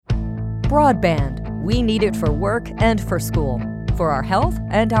Broadband. We need it for work and for school, for our health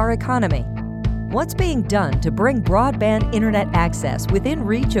and our economy. What's being done to bring broadband internet access within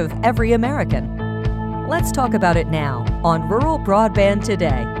reach of every American? Let's talk about it now on Rural Broadband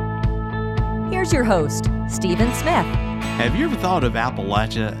Today. Here's your host, Stephen Smith. Have you ever thought of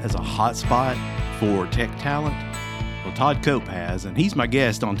Appalachia as a hotspot for tech talent? Well, Todd Cope has, and he's my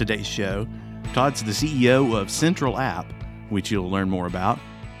guest on today's show. Todd's the CEO of Central App, which you'll learn more about.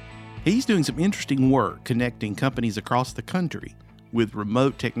 He's doing some interesting work connecting companies across the country with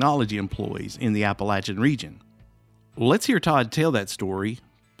remote technology employees in the Appalachian region. Let's hear Todd tell that story,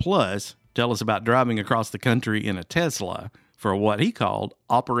 plus tell us about driving across the country in a Tesla for what he called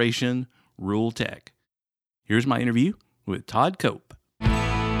Operation Rural Tech. Here's my interview with Todd Cope.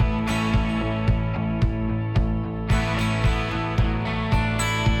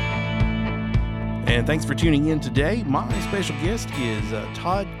 And thanks for tuning in today. My special guest is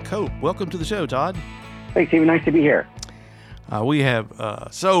Todd Cope. Welcome to the show, Todd. Thanks, Stephen. Nice to be here. We have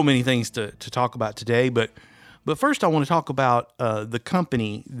so many things to talk about today, but first I want to talk about the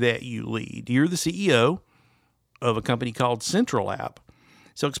company that you lead. You're the CEO of a company called Central App.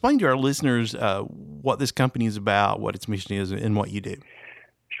 So explain to our listeners what this company is about, what its mission is, and what you do.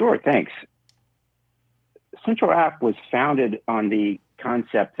 Sure, thanks. Central App was founded on the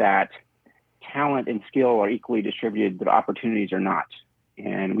concept that talent and skill are equally distributed, but opportunities are not.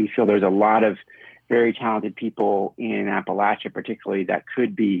 And we feel there's a lot of very talented people in Appalachia, particularly, that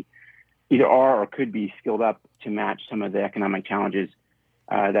could be either are or could be skilled up to match some of the economic challenges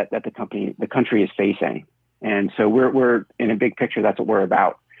that the country is facing. And so we're in a big picture. That's what we're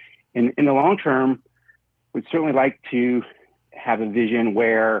about. In the long term, we'd certainly like to have a vision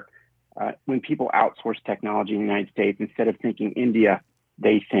where when people outsource technology in the United States, instead of thinking India,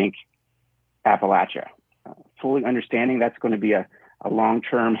 they think Appalachia. Fully understanding that's going to be a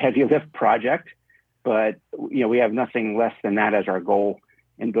long-term heavy lift project, but we have nothing less than that as our goal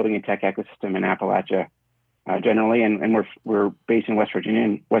in building a tech ecosystem in Appalachia generally, and we're based in West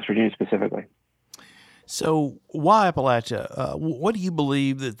Virginia specifically. So why Appalachia? What do you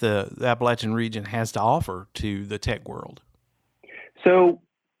believe that the Appalachian region has to offer to the tech world? So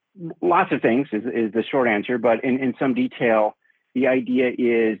lots of things is the short answer, but in some detail, the idea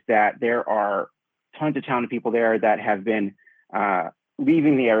is that there are tons of talented people there that have been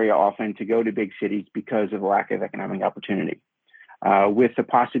leaving the area often to go to big cities because of lack of economic opportunity. With the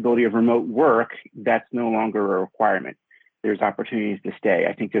possibility of remote work, that's no longer a requirement. There's opportunities to stay.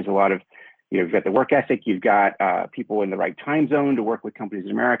 I think there's a lot of, you've got the work ethic, you've got people in the right time zone to work with companies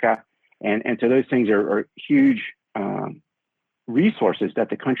in America. And so those things are huge resources that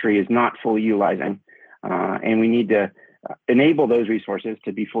the country is not fully utilizing. And we need to enable those resources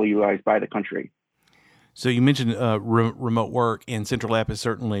to be fully utilized by the country. So you mentioned remote work, and Central App is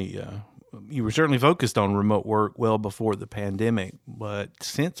certainly, you were certainly focused on remote work well before the pandemic, but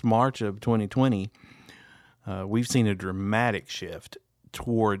since March of 2020, we've seen a dramatic shift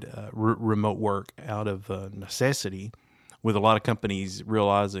toward remote work out of necessity, with a lot of companies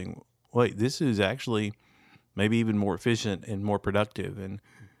realizing, wait, this is actually maybe even more efficient and more productive, and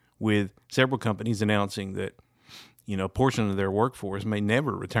with several companies announcing that a portion of their workforce may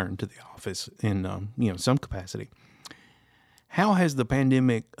never return to the office in, some capacity. How has the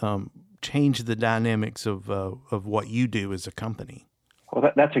pandemic changed the dynamics of what you do as a company?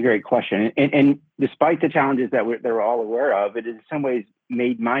 Well, that's a great question. And despite the challenges that we're all aware of, it in some ways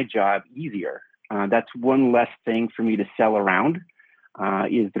made my job easier. That's one less thing for me to sell around,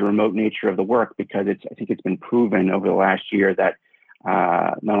 is the remote nature of the work, because I think it's been proven over the last year that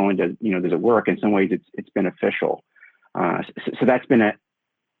not only does it work, in some ways it's beneficial. So that's been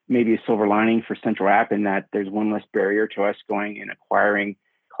maybe a silver lining for Central App, in that there's one less barrier to us going and acquiring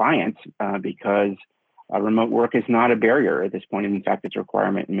clients because remote work is not a barrier at this point. And in fact, it's a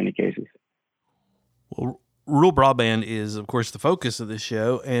requirement in many cases. Well, rural broadband is, of course, the focus of this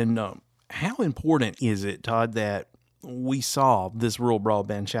show. And how important is it, Todd, that we solve this rural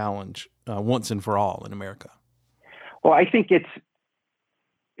broadband challenge once and for all in America? Well, I think it's,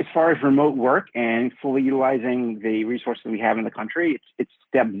 as far as remote work and fully utilizing the resources we have in the country, it's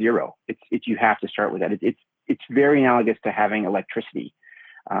step zero. It's you have to start with that. It's very analogous to having electricity.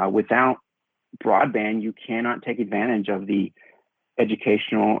 Without broadband, you cannot take advantage of the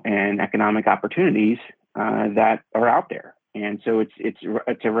educational and economic opportunities that are out there. And so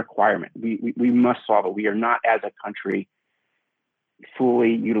it's a requirement. We must solve it. We are not, as a country,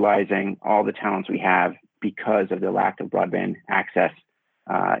 fully utilizing all the talents we have because of the lack of broadband access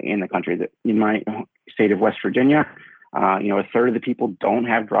in the country. In my state of West Virginia, a third of the people don't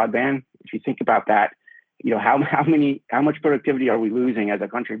have broadband. If you think about that, how much productivity are we losing as a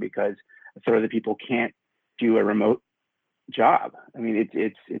country because a third of the people can't do a remote job? I mean,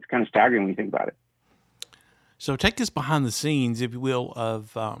 it's kind of staggering when you think about it. So take us behind the scenes, if you will,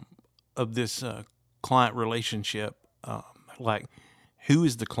 of this client relationship. Like, who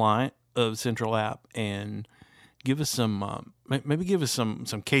is the client of Central App, and give us some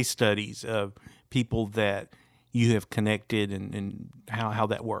some case studies of people that you have connected and how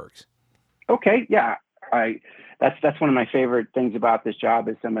that works. Okay, yeah, that's one of my favorite things about this job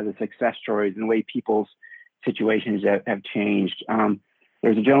is some of the success stories and the way people's situations have changed.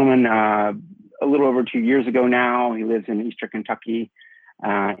 There's a gentleman a little over 2 years ago now. He lives in Eastern Kentucky,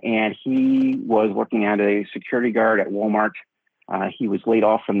 and he was working as a security guard at Walmart. He was laid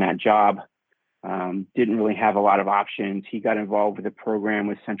off from that job. Didn't really have a lot of options. He got involved with a program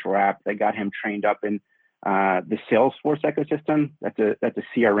with Central App that got him trained up in the Salesforce ecosystem. That's a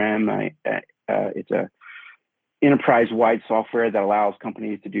CRM. It's a enterprise-wide software that allows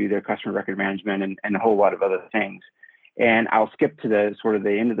companies to do their customer record management and a whole lot of other things. And I'll skip to the sort of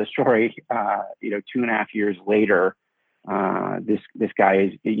the end of the story. 2.5 years later, this guy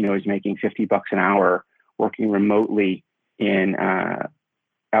is making $50 an hour working remotely in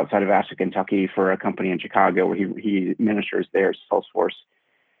outside of Asheville, Kentucky, for a company in Chicago where he administers their Salesforce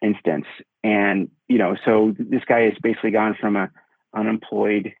instance. And so this guy has basically gone from an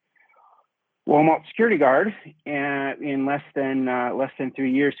unemployed Walmart security guard in less than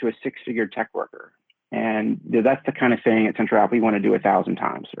 3 years to a six-figure tech worker. And that's the kind of thing at Central App we want to do 1,000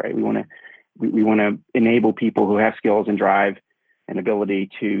 times, right? We want to enable people who have skills and drive and ability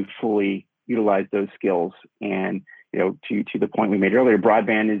to fully utilize those skills. And to the point we made earlier,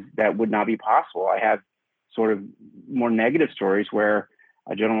 broadband that would not be possible. I have sort of more negative stories where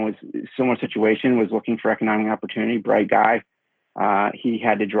a gentleman was in a similar situation, was looking for economic opportunity, bright guy. He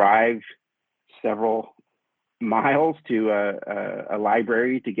had to drive several miles to a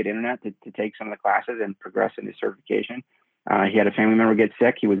library to get internet to take some of the classes and progress in his certification. He had a family member get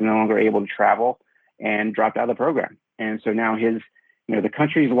sick. He was no longer able to travel and dropped out of the program. And so now the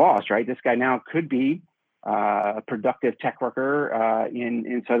country's lost, right? This guy now could be a productive tech worker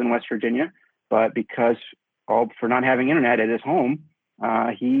in Southern West Virginia, but because for not having internet at his home,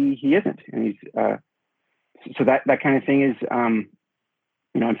 he isn't. And he's so that kind of thing is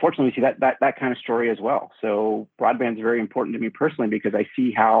unfortunately we see that kind of story as well. So broadband is very important to me personally because I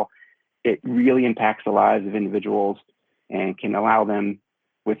see how it really impacts the lives of individuals and can allow them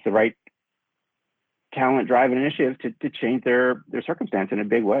with the right talent, drive, and initiative to change their circumstance in a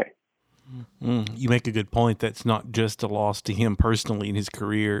big way. You make a good point. That's not just a loss to him personally in his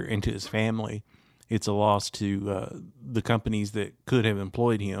career and to his family. It's a loss to the companies that could have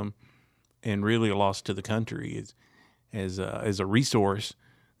employed him, and really a loss to the country as a resource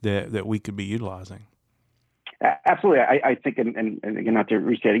that we could be utilizing. Absolutely. I think, and again, not to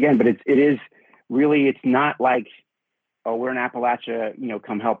restate again, but it is really, it's not like, oh, we're in Appalachia,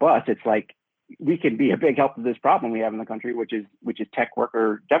 come help us. It's like, we can be a big help to this problem we have in the country, which is tech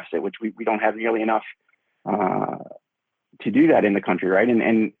worker deficit, which we don't have nearly enough to do that in the country, right?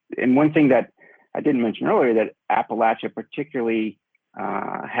 And one thing that I didn't mention earlier that Appalachia particularly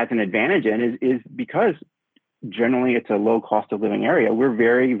has an advantage in is because generally it's a low cost of living area. We're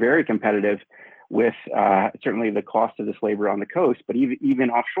very, very competitive with certainly the cost of this labor on the coast, but even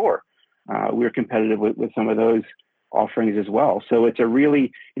offshore, we're competitive with some of those offerings as well. So it's a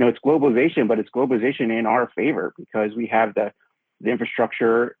really, it's globalization, but it's globalization in our favor because we have the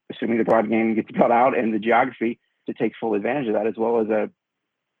infrastructure, assuming the broadband gets built out, and the geography to take full advantage of that, as well as a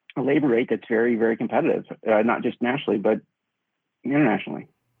labor rate that's very, very competitive, not just nationally, but internationally.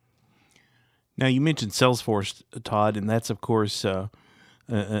 Now, you mentioned Salesforce, Todd, and that's, of course, an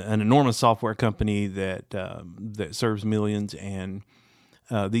enormous software company that serves millions, and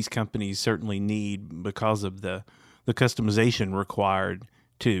these companies certainly need, because of the customization required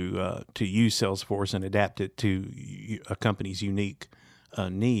to use Salesforce and adapt it to a company's unique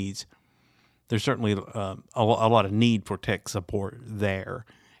needs. There's certainly a lot of need for tech support there.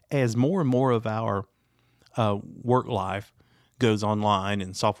 As more and more of our work life goes online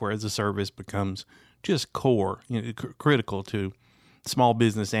and software as a service becomes just core, critical to small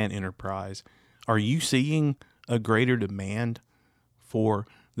business and enterprise, are you seeing a greater demand for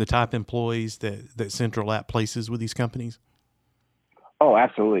the type employees that Central App places with these companies? Oh,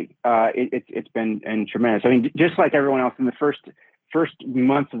 absolutely. It's been tremendous. I mean, just like everyone else in the first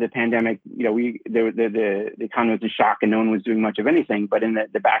months of the pandemic, the economy was in shock and no one was doing much of anything. But in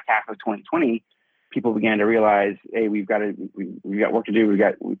the back half of 2020, people began to realize, hey, we've got work to do.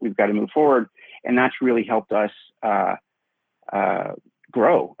 We've got to move forward, and that's really helped us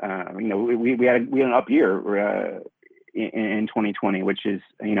grow. We had an up year in 2020, which is,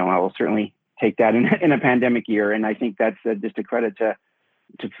 I will certainly take that in a pandemic year. And I think that's just a credit to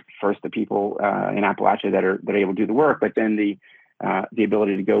first the people in Appalachia that are able to do the work, but then the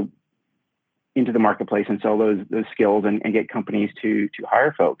ability to go into the marketplace and sell those skills and get companies to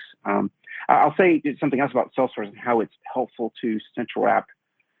hire folks. I'll say something else about Salesforce and how it's helpful to Central App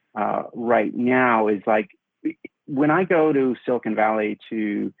right now is like when I go to Silicon Valley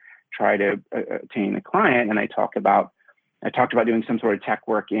to try to attain a client, and I talked about doing some sort of tech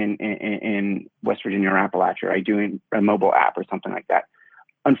work in West Virginia or Appalachia, or doing a mobile app or something like that.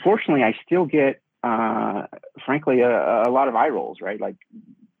 Unfortunately, I still get, frankly, a lot of eye rolls, right? Like,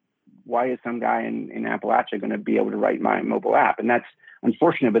 why is some guy in Appalachia going to be able to write my mobile app? And that's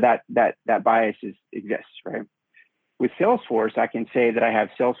unfortunate, but that bias exists, right? With Salesforce, I can say that I have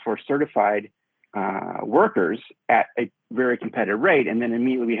Salesforce certified workers at a very competitive rate, and then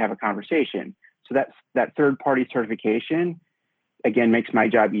immediately we have a conversation. So that third-party certification, again, makes my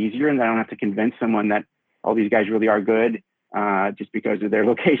job easier, and I don't have to convince someone that all these guys really are good just because of their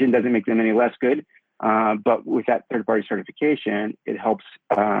location doesn't make them any less good. But with that third-party certification, it helps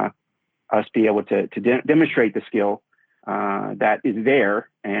us be able to demonstrate the skill that is there,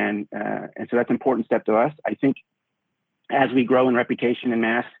 and so that's an important step to us. I think as we grow in reputation and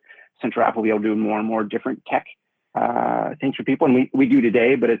mass, Central App will be able to do more and more different tech things for people, and we do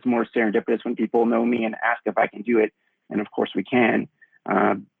today, but it's more serendipitous when people know me and ask if I can do it, and of course we can.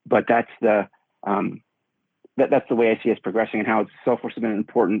 But that's the way I see us progressing, and how Salesforce has been an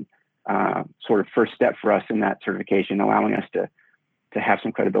important sort of first step for us in that certification, allowing us to have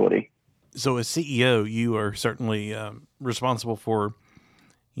some credibility. So as CEO, you are certainly responsible for,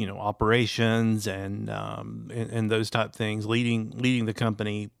 operations and those type things, leading the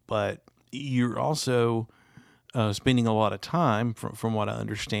company, but you're also spending a lot of time, from what I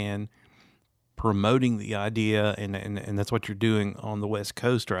understand, promoting the idea, and that's what you're doing on the West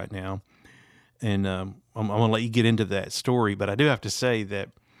Coast right now. And I'm going to let you get into that story, but I do have to say that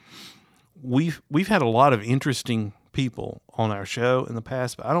we've had a lot of interesting people on our show in the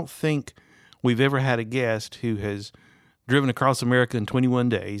past, but I don't think we've ever had a guest who has driven across America in 21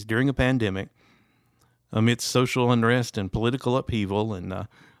 days during a pandemic amidst social unrest and political upheaval, and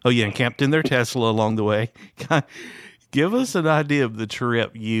and camped in their Tesla along the way. Give us an idea of the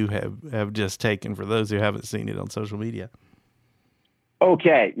trip you have just taken for those who haven't seen it on social media.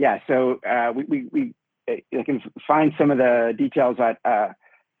 Okay, yeah. So we can find some of the details at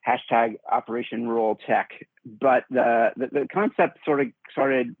hashtag Operation Rural Tech, but the concept sort of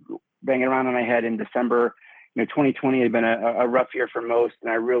started banging around in my head in December. 2020 had been a rough year for most,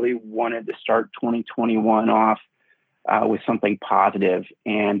 and I really wanted to start 2021 off with something positive.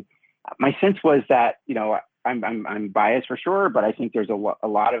 And my sense was that, I'm biased for sure, but I think there's a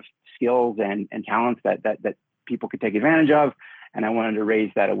lot of skills and talents that people could take advantage of. And I wanted to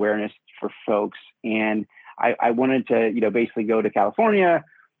raise that awareness for folks. And I wanted to, basically go to California.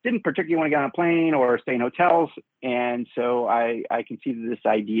 Didn't particularly want to get on a plane or stay in hotels. And so I conceived this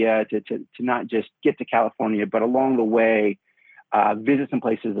idea to not just get to California, but along the way, visit some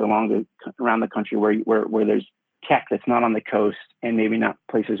places around the country where there's tech that's not on the coast and maybe not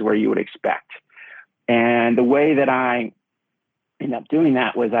places where you would expect. And the way that I ended up doing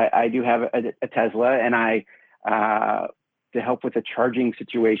that was I do have a Tesla, and to help with the charging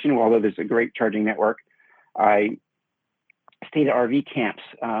situation, although there's a great charging network, I stayed at RV camps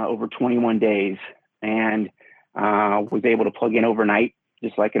over 21 days and was able to plug in overnight,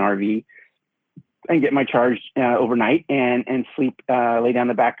 just like an RV, and get my charge overnight and sleep, lay down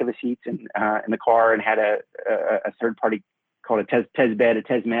the back of the seats and in the car, and had a third party called a Tezbed, a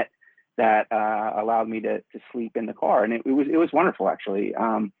Tezmet, that allowed me to sleep in the car, and it was wonderful, actually.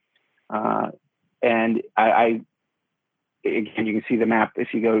 And I again, you can see the map if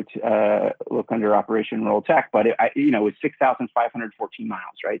you go to look under Operation Rural Tech, but it was 6,514 miles,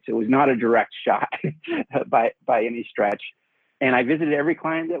 right? So it was not a direct shot by any stretch. And I visited every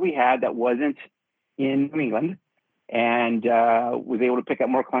client that we had that wasn't in New England, and was able to pick up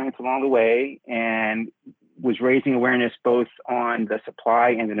more clients along the way, and was raising awareness both on the supply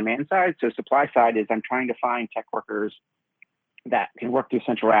and the demand side. So supply side is I'm trying to find tech workers that can work through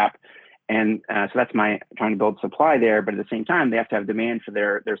Central App. And so that's trying to build supply there, but at the same time, they have to have demand for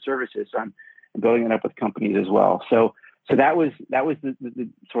their services. So I'm building it up with companies as well. So that was the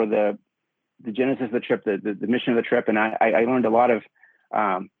sort of the genesis of the trip, the mission of the trip. And I learned a lot of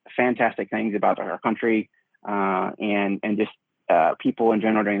fantastic things about our country and just people in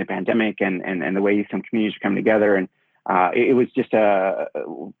general during the pandemic, and the way some communities are coming together. And it was just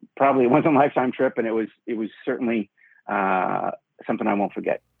probably a once in a lifetime trip, and it was certainly something I won't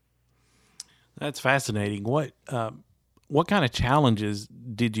forget. That's fascinating. What kind of challenges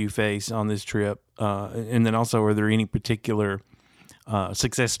did you face on this trip? And then also, are there any particular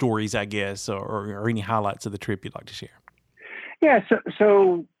success stories, I guess, or any highlights of the trip you'd like to share? Yeah.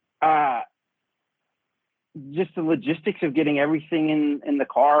 So just the logistics of getting everything in the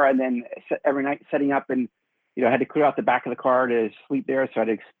car, and then every night setting up, and I had to clear out the back of the car to sleep there, so I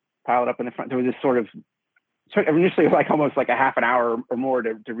had to pile it up in the front. There was this sort of initially almost like a half an hour or more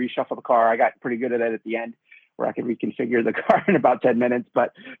to reshuffle the car. I got pretty good at it at the end, where I could reconfigure the car in about 10 minutes,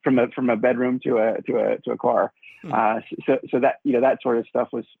 but from a bedroom to a car. So that that sort of stuff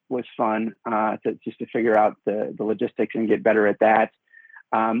was fun to figure out the logistics and get better at that.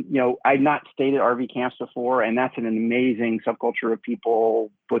 I'd not stayed at RV camps before, and that's an amazing subculture of people,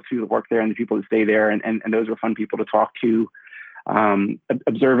 both people that work there and the people that stay there, and those were fun people to talk to.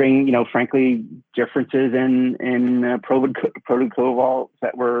 Observing, frankly, differences in protocols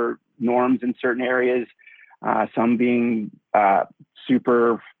that were norms in certain areas, some being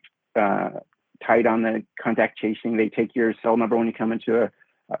super tight on the contact tracing. They take your cell number when you come into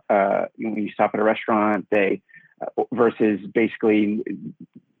when you stop at a restaurant. They versus basically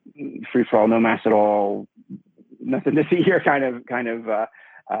free for all, no mask at all, nothing to see here kind of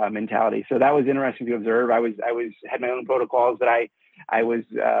mentality. So that was interesting to observe. I had my own protocols that I was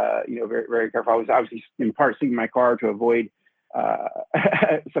very, very careful. I was obviously in part sleeping in my car to avoid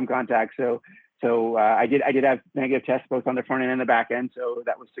some contact. So I did have negative tests both on the front end and the back end. So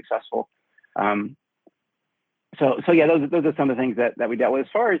that was successful. So yeah, those are some of the things that we dealt with.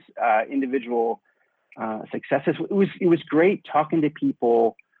 As far as individual successes, it was great talking to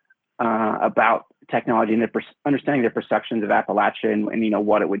people about technology and understanding their perceptions of Appalachia and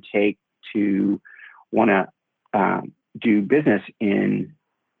what it would take to want to do business in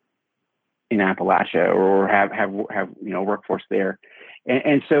Appalachia or have workforce there.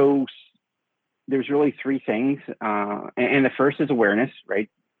 And so there's really three things. And the first is awareness, right?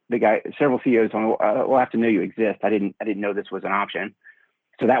 Several CEOs will have to know you exist. I didn't know this was an option.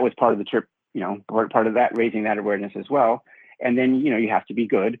 So that was part of the trip, part of that, raising that awareness as well. And then, you have to be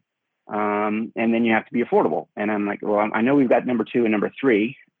good. And then you have to be affordable. And I'm like, well, I know we've got number 2 and number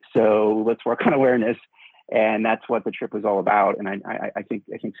 3, so let's work on awareness. And that's what the trip was all about. And I think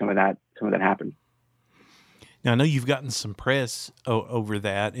some of that happened. Now I know you've gotten some press over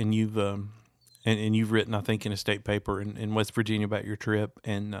that, and you've written, I think, in a state paper in West Virginia about your trip.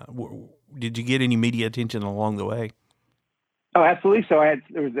 And did you get any media attention along the way? Oh, absolutely. So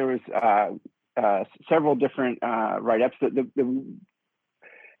there was several different write-ups.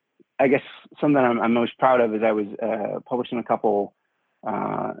 I guess something that I'm most proud of is I was published in a couple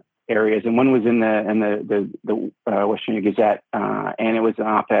areas, and one was in the West Virginia Gazette, and it was an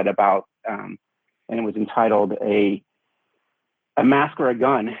op-ed about, and it was entitled "A Mask or a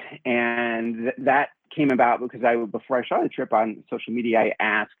Gun," and that came about because before I started the trip on social media, I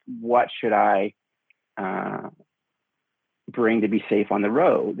asked, what should I bring to be safe on the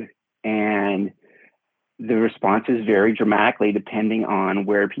road? And the responses vary dramatically depending on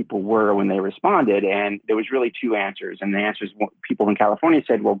where people were when they responded. And there was really 2 answers. And the answers, people in California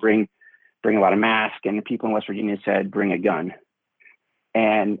said, well, bring a lot of masks. And people in West Virginia said, bring a gun.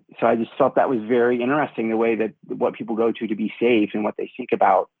 And so I just felt that was very interesting, the way that what people go to be safe and what they think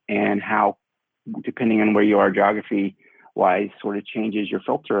about, and how, depending on where you are geography wise, sort of changes your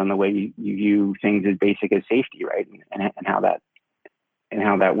filter on the way you view things as basic as safety, right? And how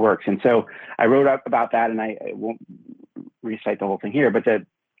that works. And so I wrote up about that, and I won't recite the whole thing here, but that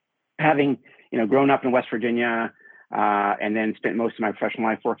having, grown up in West Virginia, and then spent most of my professional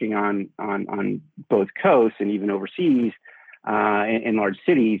life working on both coasts and even overseas, in large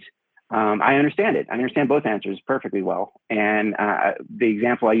cities, I understand it. I understand both answers perfectly well. And the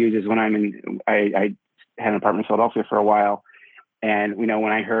example I use is when I had an apartment in Philadelphia for a while, and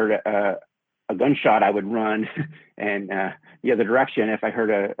when I heard a gunshot, I would run and the other direction. If I heard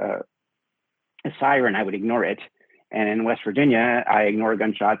a siren, I would ignore it. And in West Virginia, I ignore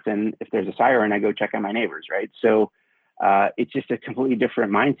gunshots, and if there's a siren, I go check on my neighbors, right? So it's just a completely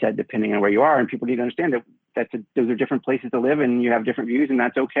different mindset depending on where you are, and people need to understand that those are different places to live, and you have different views, and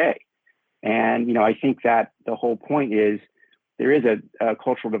that's okay. And I think that the whole point is there is a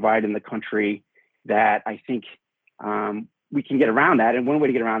cultural divide in the country that I think we can get around that. And one way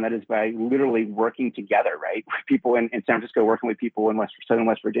to get around that is by literally working together, right? People in San Francisco working with people in Southern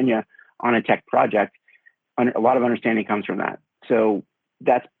West Virginia on a tech project. A lot of understanding comes from that. So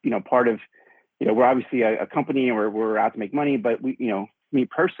that's, part of, we're obviously a company, and we're out to make money, but we, me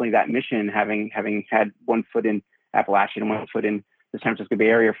personally, that mission, having had one foot in Appalachia and one foot in the San Francisco Bay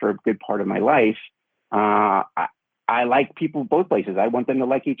Area for a good part of my life, I I like people both places. I want them to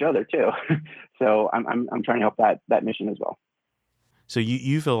like each other too. So I'm trying to help that mission as well. So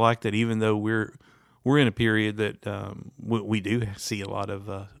you feel like that even though we're in a period that we do see a lot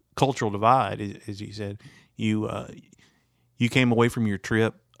of cultural divide, as you said, you came away from your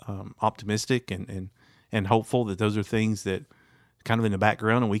trip optimistic and hopeful that those are things that kind of in the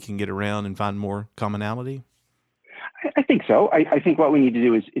background and we can get around and find more commonality? I think so. I think what we need to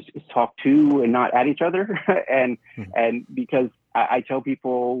do is talk to and not at each other. and because I tell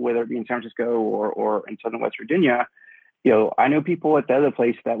people, whether it be in San Francisco or in Southern West Virginia, I know people at the other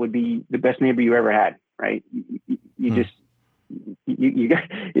place that would be the best neighbor you ever had, right? You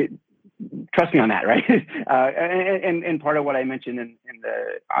trust me on that, right? And part of what I mentioned in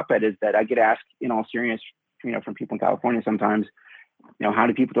the op-ed is that I get asked in all seriousness, from people in California sometimes, how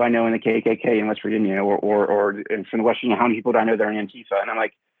many people do I know in the KKK in West Virginia, or from the West Virginia, how many people do I know that are in Antifa? And I'm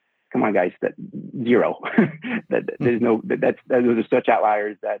like, come on, guys, that zero. There's no, those are such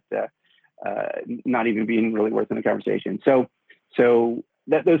outliers that not even being really worth in the conversation. So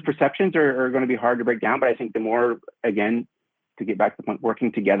that those perceptions are going to be hard to break down. But I think the more, again, to get back to the point,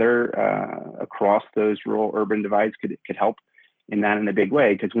 working together across those rural-urban divides could help in a big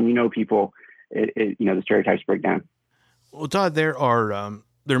way. Because when you know people, the stereotypes break down. Well, Todd, there are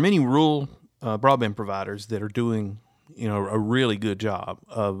many rural broadband providers that are doing a really good job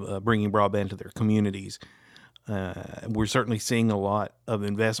of bringing broadband to their communities. We're certainly seeing a lot of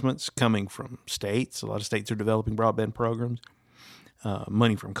investments coming from states. A lot of states are developing broadband programs.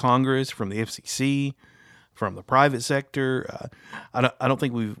 Money from Congress, from the FCC, from the private sector. I don't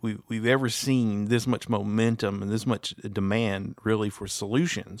think we've ever seen this much momentum and this much demand really for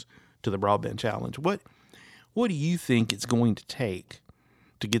solutions to the broadband challenge. What do you think it's going to take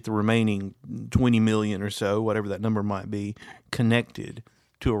to get the remaining 20 million or so, whatever that number might be, connected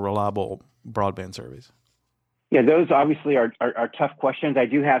to a reliable broadband service? Yeah, those obviously are tough questions. I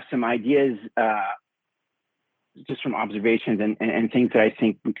do have some ideas just from observations and things that I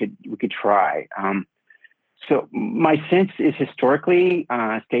think we could try. So my sense is historically,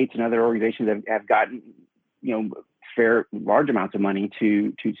 states and other organizations have gotten, fair large amounts of money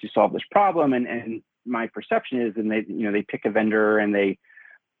to solve this problem. And my perception is, and they pick a vendor and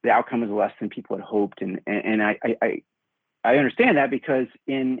the outcome is less than people had hoped. And I understand that because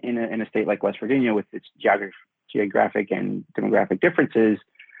in a state like West Virginia with its geographic and demographic differences,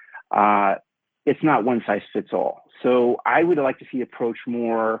 it's not one size fits all. So I would like to see approach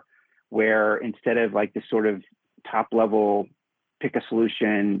more where instead of like this sort of top level, pick a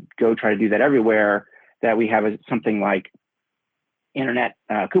solution, go try to do that everywhere, that we have something like internet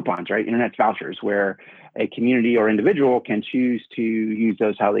coupons, right? Internet vouchers, where a community or individual can choose to use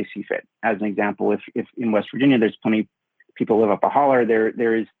those how they see fit. As an example, if in West Virginia, there's plenty of people live up a holler,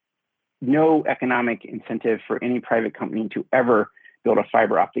 there is no economic incentive for any private company to ever build a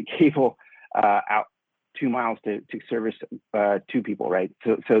fiber optic cable out 2 miles to service 2 people, right?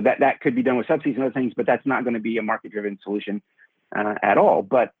 So that could be done with subsidies and other things, but that's not going to be a market-driven solution at all.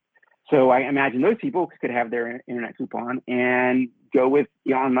 But so I imagine those people could have their internet coupon and go with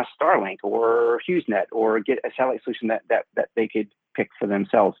Elon Musk Starlink or HughesNet, or get a satellite solution that they could pick for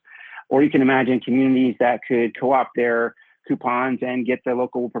themselves. Or you can imagine communities that could co-opt their coupons and get the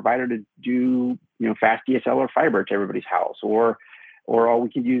local provider to do fast DSL or fiber to everybody's house, or all we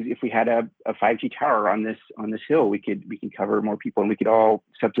could use, if we had a 5G tower on this hill, we can cover more people, and we could all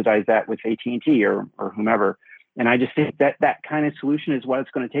subsidize that with AT&T or whomever. And I just think that kind of solution is what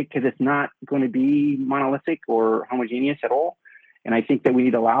it's going to take, because it's not going to be monolithic or homogeneous at all. And I think that we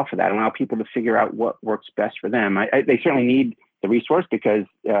need to allow for that, allow people to figure out what works best for them. They certainly need the resource, because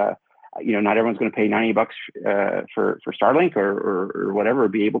not everyone's going to pay $90 for Starlink or whatever, or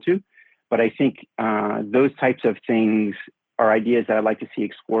be able to. But I think those types of things are ideas that I'd like to see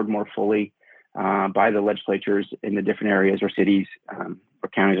explored more fully by the legislatures in the different areas or cities or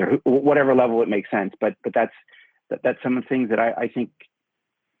counties or whatever level it makes sense. But that's some of the things that I think,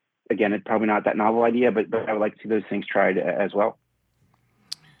 again, it's probably not that novel idea, but I would like to see those things tried as well.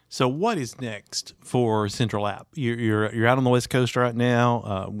 So what is next for Central App? You're out on the West Coast right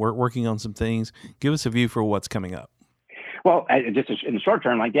now. We're working on some things. Give us a view for what's coming up. Well, just in the short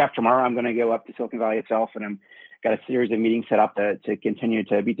term, like after tomorrow, I'm going to go up to Silicon Valley itself, and I'm got a series of meetings set up to continue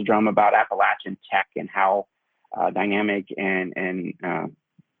to beat the drum about Appalachian tech and how dynamic and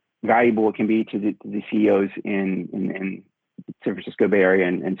valuable it can be to the CEOs in San Francisco Bay Area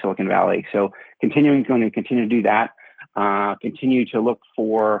and Silicon Valley. So going to continue to do that. Continue to look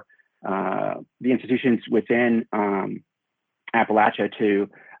for the institutions within Appalachia to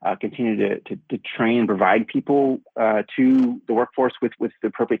continue to train and provide people to the workforce with the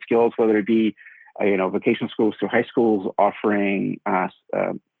appropriate skills, whether it be vocational schools through high schools offering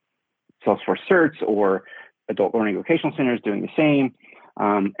Salesforce certs, or adult learning vocational centers doing the same.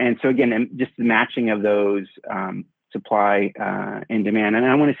 And so again, just the matching of those supply and demand. And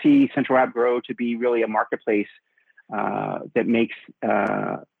I want to see Central App grow to be really a marketplace that makes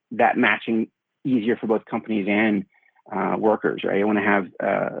that matching easier for both companies and workers, right? I want to have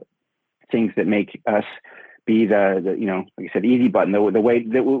things that make us be the like I said, easy button, the way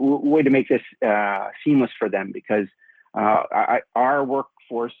to make this seamless for them, because our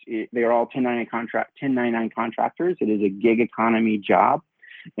workforce, they are all 1099 contractors. It is a gig economy job,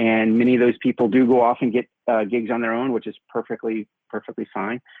 and many of those people do go off and get gigs on their own, which is perfectly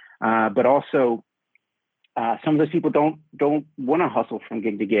fine. But also, some of those people don't want to hustle from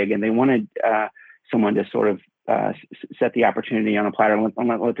gig to gig, and they wanted someone to sort of set the opportunity on a platter and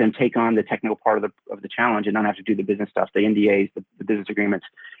let them take on the technical part of the challenge and not have to do the business stuff, the NDAs, the business agreements.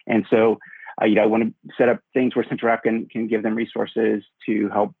 And so, I want to set up things where Central App can give them resources to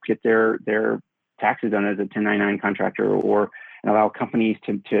help get their taxes done as a 1099 contractor, or allow companies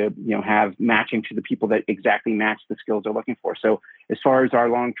to have matching to the people that exactly match the skills they're looking for. So as far as our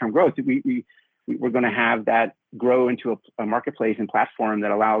long-term growth, we're going to have that grow into a marketplace and platform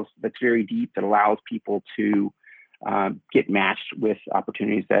that's very deep, that allows people to get matched with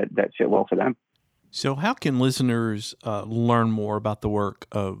opportunities that fit well for them. So how can listeners learn more about the work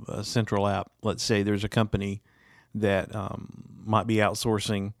of Central App? Let's say there's a company that might be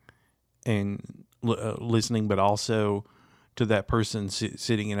outsourcing and listening, but also to that person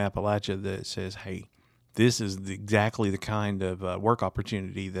sitting in Appalachia that says, hey, this is exactly the kind of work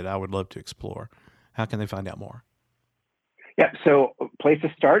opportunity that I would love to explore. How can they find out more? Yeah, so a place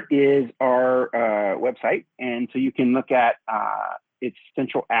to start is our website. And so you can look at, it's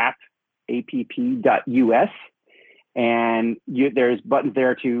centralapp.us. And there's buttons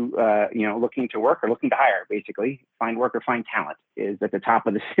there to, looking to work or looking to hire, basically. Find work or find talent is at the top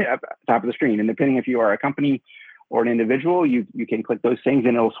of the screen. And depending if you are a company or an individual, you can click those things,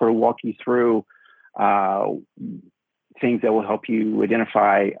 and it'll sort of walk you through things that will help you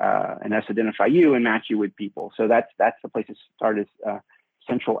identify and us identify you and match you with people. So that's the place to start, is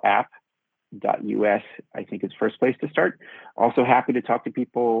centralapp.us, I think, is first place to start. Also happy to talk to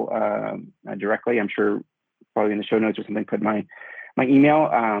people directly. I'm sure probably in the show notes or something, put my email.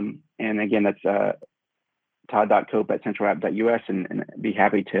 And again, that's todd.cope@centralapp.us, and be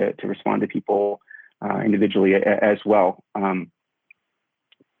happy to respond to people individually as well.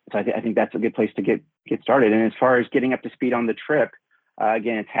 So I think that's a good place to get started. And as far as getting up to speed on the trip,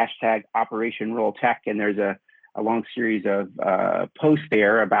 again, it's hashtag Operation Rural Tech, and there's a long series of posts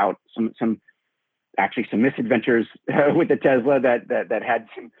there about some misadventures with the Tesla that had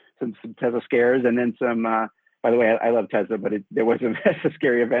some Tesla scares, and then some. By the way, I love Tesla, but there was some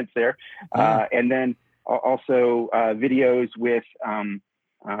scary events there, and then also videos with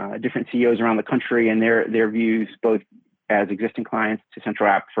different CEOs around the country and their views, both as existing clients to Central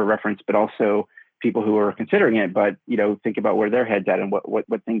App for reference, but also people who are considering it, but think about where their head's at and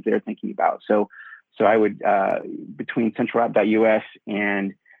what things they're thinking about. So I would between centralapp.us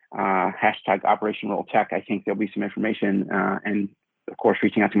and hashtag Operation Rural Tech, I think there'll be some information, and of course,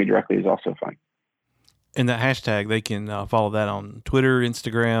 reaching out to me directly is also fine. And that hashtag, they can follow that on Twitter,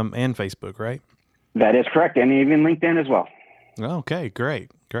 Instagram, and Facebook, right? That is correct, and even LinkedIn as well. Okay,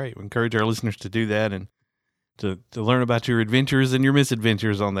 great. We encourage our listeners to do that and to learn about your adventures and your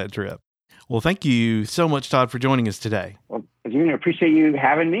misadventures on that trip. Well, thank you so much, Todd, for joining us today. Well, I appreciate you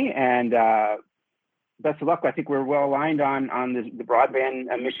having me, and best of luck. I think we're well aligned on the broadband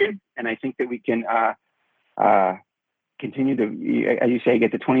mission, and I think that we can continue to, as you say,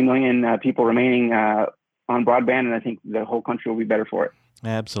 get to 20 million people remaining on broadband, and I think the whole country will be better for it.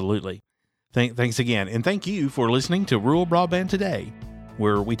 Absolutely. Thanks again, and thank you for listening to Rural Broadband Today,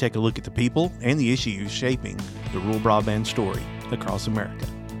 where we take a look at the people and the issues shaping the rural broadband story across America.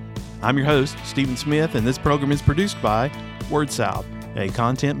 I'm your host, Stephen Smith, and this program is produced by WordSouth, a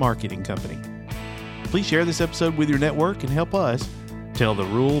content marketing company. Please share this episode with your network and help us tell the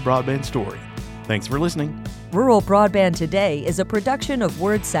rural broadband story. Thanks for listening. Rural Broadband Today is a production of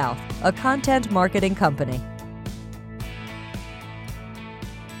WordSouth, a content marketing company.